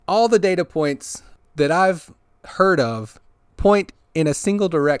all the data points that I've heard of point in a single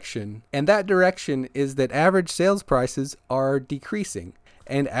direction, and that direction is that average sales prices are decreasing.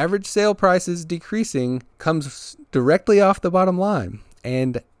 And average sale prices decreasing comes directly off the bottom line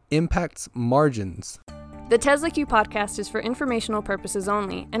and impacts margins. The Tesla Q podcast is for informational purposes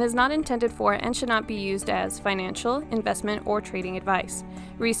only and is not intended for and should not be used as financial, investment, or trading advice.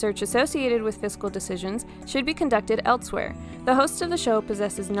 Research associated with fiscal decisions should be conducted elsewhere. The host of the show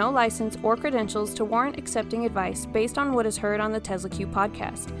possesses no license or credentials to warrant accepting advice based on what is heard on the Tesla Q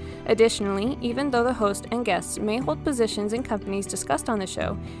podcast. Additionally, even though the host and guests may hold positions in companies discussed on the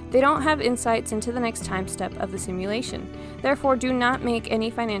show, they don't have insights into the next time step of the simulation. Therefore, do not make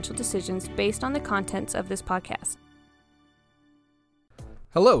any financial decisions based on the contents of this podcast.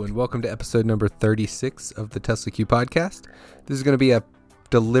 Hello and welcome to episode number 36 of the Tesla Q podcast. This is going to be a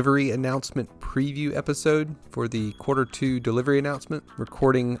delivery announcement preview episode for the Q2 delivery announcement,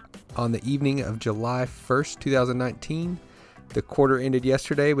 recording on the evening of July 1st, 2019. The quarter ended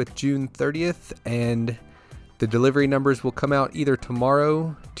yesterday with June 30th, and the delivery numbers will come out either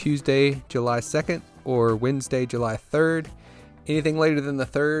tomorrow, Tuesday, July 2nd, or Wednesday, July 3rd. Anything later than the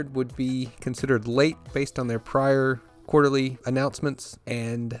 3rd would be considered late based on their prior quarterly announcements,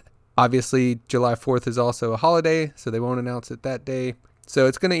 and obviously July 4th is also a holiday, so they won't announce it that day. So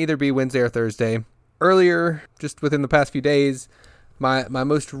it's going to either be Wednesday or Thursday. Earlier, just within the past few days, my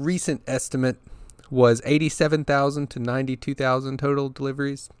most recent estimate was 87,000 to 92,000 total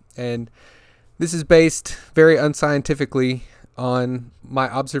deliveries, and this is based very unscientifically on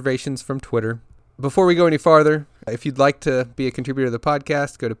my observations from Twitter. Before we go any farther, if you'd like to be a contributor to the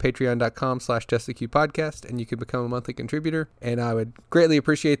podcast, go to patreon.com/TeslaQpodcast and you can become a monthly contributor, and I would greatly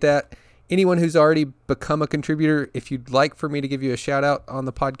appreciate that. Anyone who's already become a contributor, if you'd like for me to give you a shout out on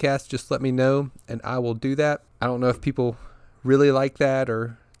the podcast, just let me know and I will do that. I don't know if people really like that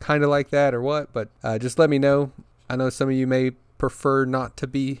or kind of like that or what, but just let me know. I know some of you may prefer not to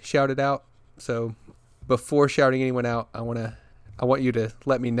be shouted out, so before shouting anyone out, I want you to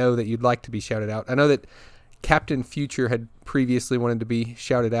let me know that you'd like to be shouted out. I know that Captain Future had previously wanted to be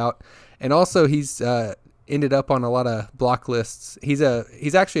shouted out, and also he's ended up on a lot of block lists. He's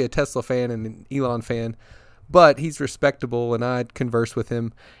actually a Tesla fan and an Elon fan, but he's respectable, and I'd converse with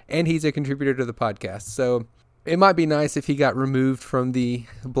him, and he's a contributor to the podcast. So it might be nice if he got removed from the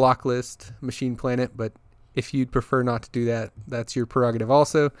block list, Machine Planet, but if you'd prefer not to do that, that's your prerogative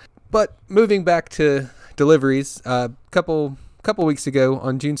also. But moving back to deliveries, a couple weeks ago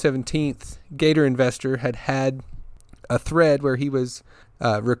on June 17th, Gator Investor had a thread where he was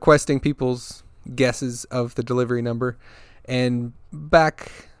requesting people's guesses of the delivery number. And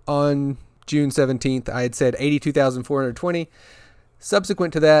back on June 17th, I had said 82,420.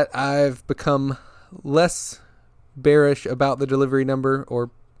 Subsequent to that, I've become less bearish about the delivery number,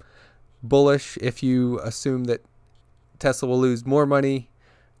 or bullish if you assume that Tesla will lose more money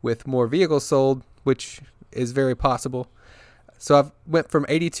with more vehicles sold, which is very possible. So I've went from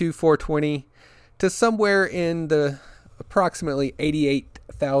 82,420 to somewhere in the approximately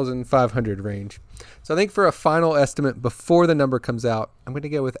 88,500 range. So I think for a final estimate before the number comes out, I'm going to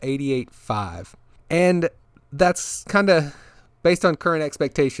go with 88.5. And that's kind of based on current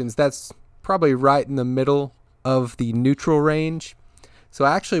expectations. That's probably right in the middle of the neutral range. So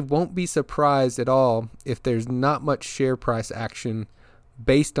I actually won't be surprised at all if there's not much share price action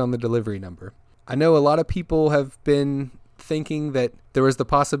based on the delivery number. I know a lot of people have been thinking that there was the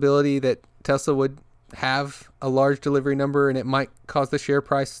possibility that Tesla would have a large delivery number and it might cause the share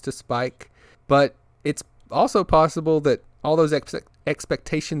price to spike, but it's also possible that all those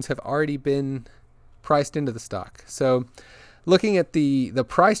expectations have already been priced into the stock. So looking at the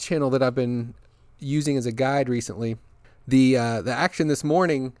price channel that I've been using as a guide recently, the action this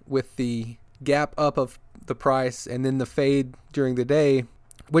morning with the gap up of the price and then the fade during the day,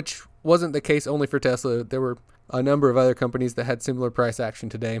 which wasn't the case only for Tesla. There were a number of other companies that had similar price action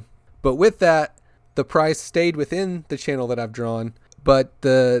today. But with that, the price stayed within the channel that I've drawn, but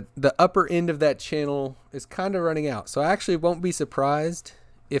the upper end of that channel is kind of running out. So I actually won't be surprised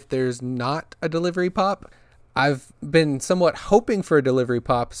if there's not a delivery pop. I've been somewhat hoping for a delivery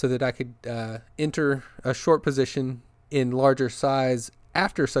pop so that I could enter a short position in larger size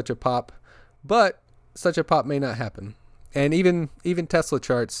after such a pop, but such a pop may not happen. And even Tesla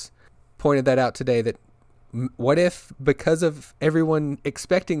charts pointed that out today, that what if, because of everyone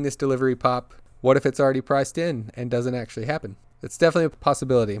expecting this delivery pop, what if it's already priced in and doesn't actually happen? It's definitely a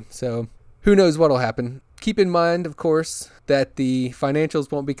possibility. So who knows what'll happen. Keep in mind, of course, that the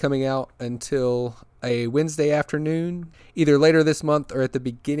financials won't be coming out until a Wednesday afternoon, either later this month or at the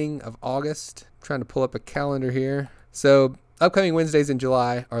beginning of August. I'm trying to pull up a calendar here. So upcoming Wednesdays in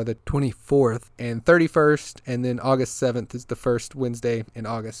July are the 24th and 31st, and then August 7th is the first Wednesday in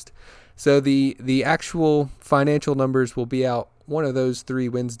August. So the actual financial numbers will be out one of those 3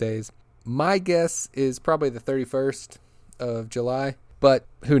 Wednesdays. My guess is probably the 31st of July, but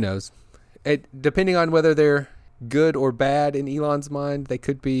who knows? Depending on whether they're good or bad in Elon's mind, they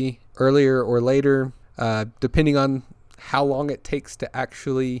could be earlier or later, depending on how long it takes to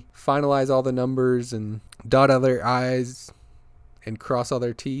actually finalize all the numbers and dot all their I's and cross all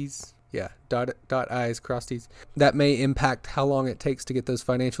their T's. Yeah, dot I's, cross T's. That may impact how long it takes to get those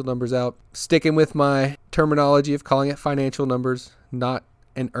financial numbers out. Sticking with my terminology of calling it financial numbers, not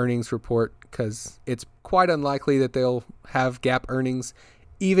an earnings report, because it's quite unlikely that they'll have GAAP earnings,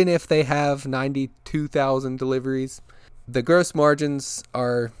 even if they have 92,000 deliveries. The gross margins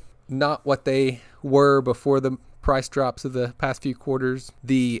are not what they were before the price drops of the past few quarters.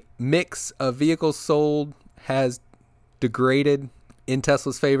 The mix of vehicles sold has degraded in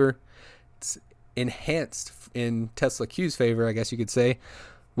Tesla's favor. It's enhanced in Tesla Q's favor, I guess you could say,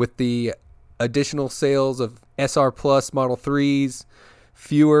 with the additional sales of SR Plus Model 3s,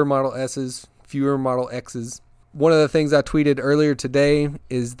 fewer Model S's, fewer Model X's. One of the things I tweeted earlier today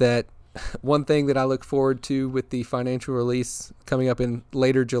is that one thing that I look forward to with the financial release coming up in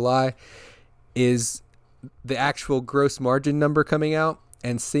later July is the actual gross margin number coming out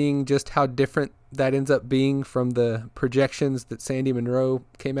and seeing just how different that ends up being from the projections that Sandy Munro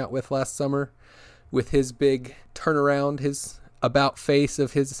came out with last summer with his big turnaround, his about face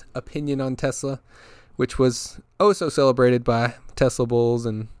of his opinion on Tesla, which was so celebrated by Tesla bulls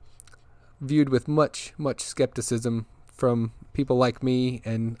and viewed with much skepticism from people like me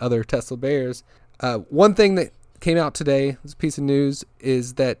and other Tesla bears. One thing that came out today, this piece of news,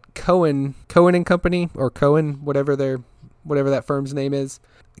 is that Cohen and Company, or Cohen, whatever that firm's name is,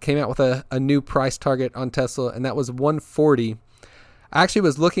 came out with a new price target on Tesla, and that was 140. I actually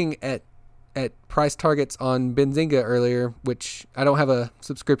was looking at price targets on Benzinga earlier, which I don't have a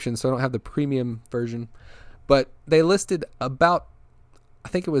subscription, so I don't have the premium version, but they listed about, I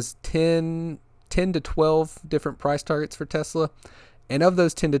think it was 10 to 12 different price targets for Tesla, and of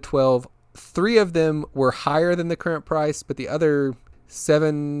those 10 to 12, 3 of them were higher than the current price, but the other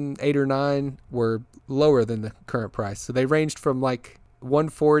 7, 8, or 9 were lower than the current price. So they ranged from like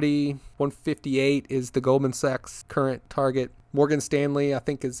 140, 158 is the Goldman Sachs current target. Morgan Stanley, I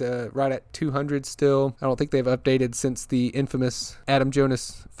think, is right at 200 still. I don't think they've updated since the infamous Adam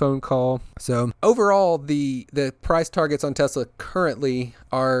Jonas phone call. So overall, the price targets on Tesla currently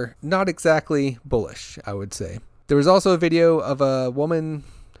are not exactly bullish, I would say. There was also a video of a woman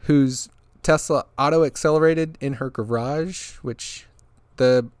whose Tesla auto-accelerated in her garage, which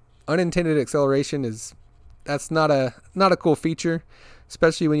the unintended acceleration that's not a cool feature,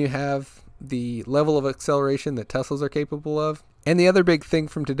 especially when you have the level of acceleration that Teslas are capable of. And the other big thing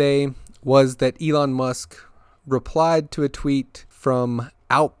from today was that Elon Musk replied to a tweet from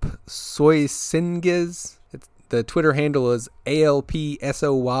Alp Soysingiz. The Twitter handle is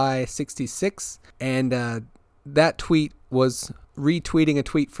ALPSOY66, and that tweet was retweeting a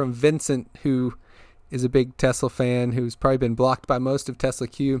tweet from Vincent, who is a big Tesla fan, who's probably been blocked by most of Tesla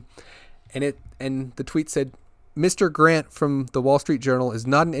Q. And the tweet said, "Mr. Grant from the Wall Street Journal is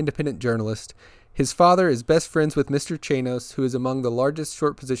not an independent journalist. His father is best friends with Mr. Chanos, who is among the largest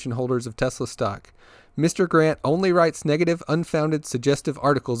short position holders of Tesla stock. Mr. Grant only writes negative, unfounded, suggestive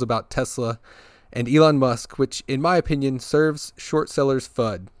articles about Tesla and Elon Musk, which, in my opinion, serves short sellers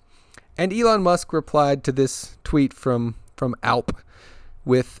FUD." And Elon Musk replied to this tweet from Alp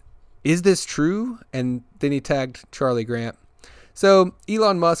with, "Is this true?" And then he tagged Charlie Grant. So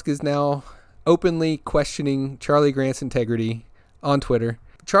Elon Musk is now openly questioning Charlie Grant's integrity on Twitter.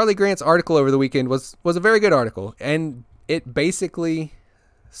 Charlie Grant's article over the weekend was a very good article, and it basically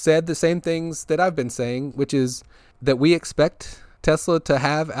said the same things that I've been saying, which is that we expect Tesla to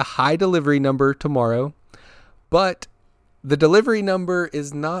have a high delivery number tomorrow, but the delivery number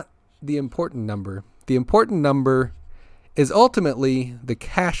is not the important number. The important number is ultimately the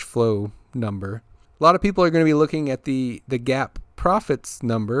cash flow number. A lot of people are going to be looking at the GAAP profits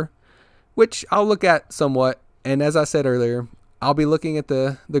number, which I'll look at somewhat. And as I said earlier, I'll be looking at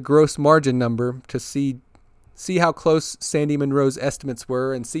the gross margin number to see how close Sandy Munro's estimates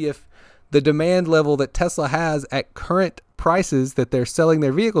were and see if the demand level that Tesla has at current prices that they're selling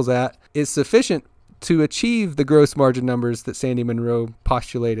their vehicles at is sufficient to achieve the gross margin numbers that Sandy Munro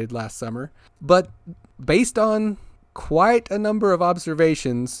postulated last summer. But based on quite a number of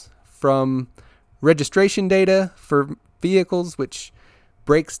observations from registration data for vehicles, which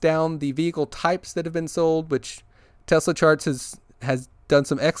breaks down the vehicle types that have been sold, which Tesla Charts has done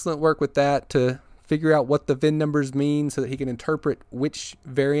some excellent work with that to figure out what the VIN numbers mean so that he can interpret which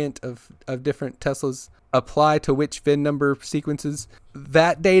variant of different Teslas apply to which VIN number sequences.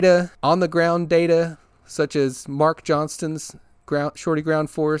 That data, on the ground data, such as Mark Johnston's Shorty Ground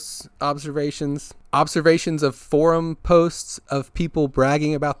Force observations of forum posts of people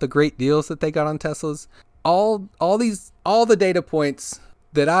bragging about the great deals that they got on Teslas, all the data points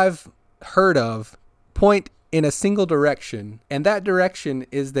that I've heard of point in a single direction, and that direction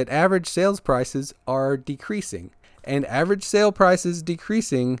is that average sales prices are decreasing. And average sale prices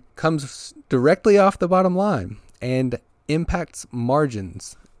decreasing comes directly off the bottom line and impacts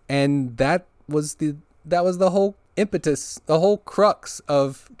margins. And that was the whole impetus, the whole crux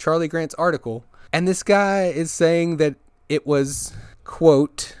of Charlie Grant's article. And this guy is saying that it was,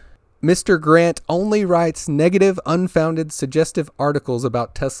 quote, Mr. Grant only writes negative, unfounded, suggestive articles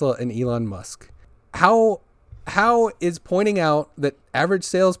about Tesla and Elon Musk. How is pointing out that average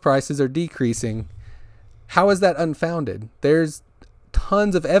sales prices are decreasing, how is that unfounded? There's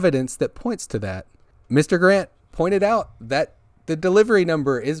tons of evidence that points to that. Mr. Grant pointed out that the delivery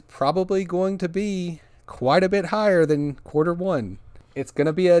number is probably going to be quite a bit higher than quarter one. It's going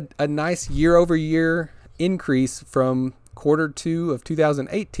to be a nice year-over-year increase from quarter two of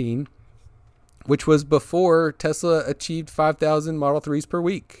 2018, which was before Tesla achieved 5,000 Model 3s per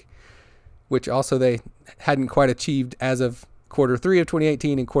week, which also they hadn't quite achieved as of quarter three of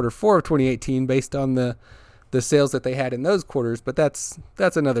 2018 and quarter four of 2018 based on the sales that they had in those quarters, but that's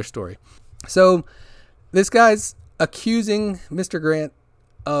another story. So this guy's accusing Mr. Grant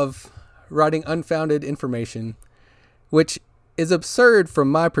of writing unfounded information, which is absurd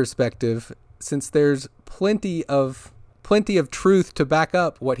from my perspective, since there's plenty of truth to back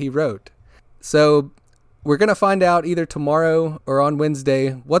up what he wrote. So we're going to find out either tomorrow or on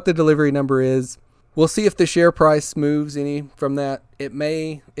Wednesday what the delivery number is. We'll see if the share price moves any from that. It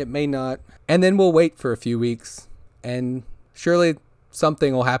may not. And then we'll wait for a few weeks. And surely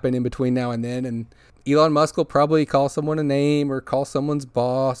something will happen in between now and then. And Elon Musk will probably call someone a name or call someone's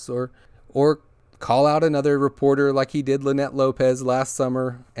boss or call out another reporter like he did Lynette Lopez last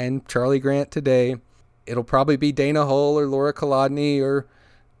summer and Charlie Grant today. It'll probably be Dana Hull or Laura Kolodny or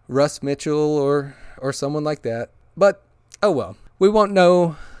Russ Mitchell or someone like that. But, oh well. We won't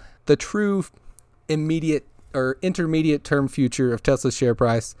know the true immediate or intermediate term future of Tesla's share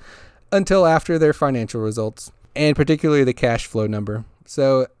price until after their financial results, and particularly the cash flow number.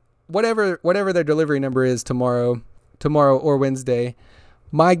 So whatever their delivery number is tomorrow or Wednesday,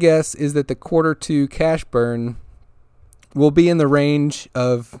 my guess is that the quarter two cash burn will be in the range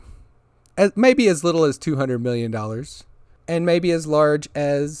of maybe as little as $200 million and maybe as large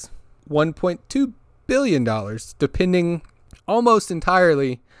as $1.2 billion, depending almost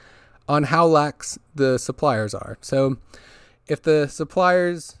entirely on how lax the suppliers are. So if the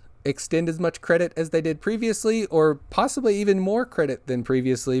suppliers extend as much credit as they did previously, or possibly even more credit than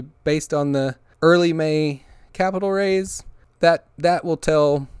previously based on the early May capital raise, that will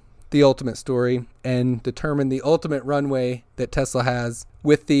tell the ultimate story and determine the ultimate runway that Tesla has,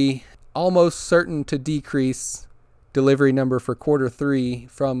 with the almost certain to decrease delivery number for quarter three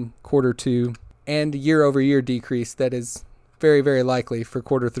from quarter two, and year-over-year decrease that is very, very likely for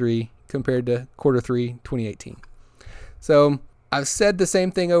quarter three compared to quarter three 2018. So I've said the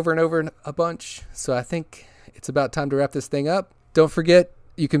same thing over and over a bunch, so I think it's about time to wrap this thing up. Don't forget,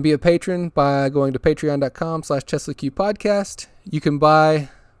 you can be a patron by going to patreon.com/TeslaQ podcast. You can buy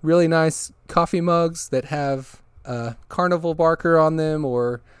really nice coffee mugs that have a carnival barker on them,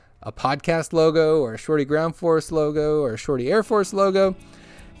 or a podcast logo, or a Shorty Ground Force logo, or a Shorty Air Force logo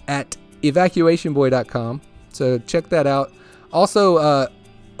at evacuationboy.com. So check that out. Also,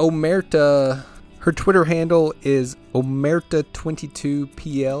 Omerta, her Twitter handle is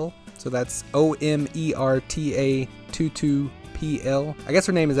Omerta22PL. So that's OMERTA22PL. I guess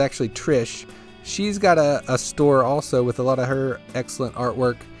her name is actually Trish. She's got a store also with a lot of her excellent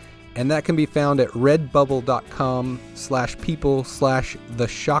artwork, and that can be found at redbubble.com/people/the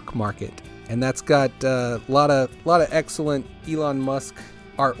shock market. And that's got a lot of excellent Elon Musk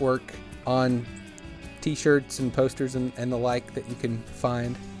artwork on t-shirts and posters and the like that you can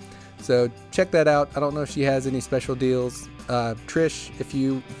find. So check that out. I don't know if she has any special deals. Trish, if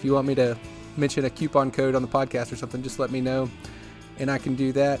you want me to mention a coupon code on the podcast or something, just let me know and I can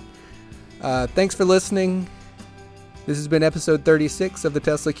do that. Thanks for listening. This has been episode 36 of the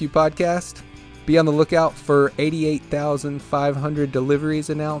Tesla Q podcast. Be on the lookout for 88,500 deliveries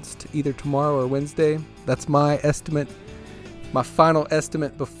announced either tomorrow or Wednesday. That's my estimate, my final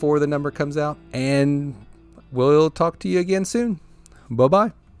estimate before the number comes out. And we'll talk to you again soon.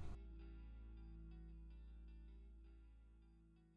 Bye-bye.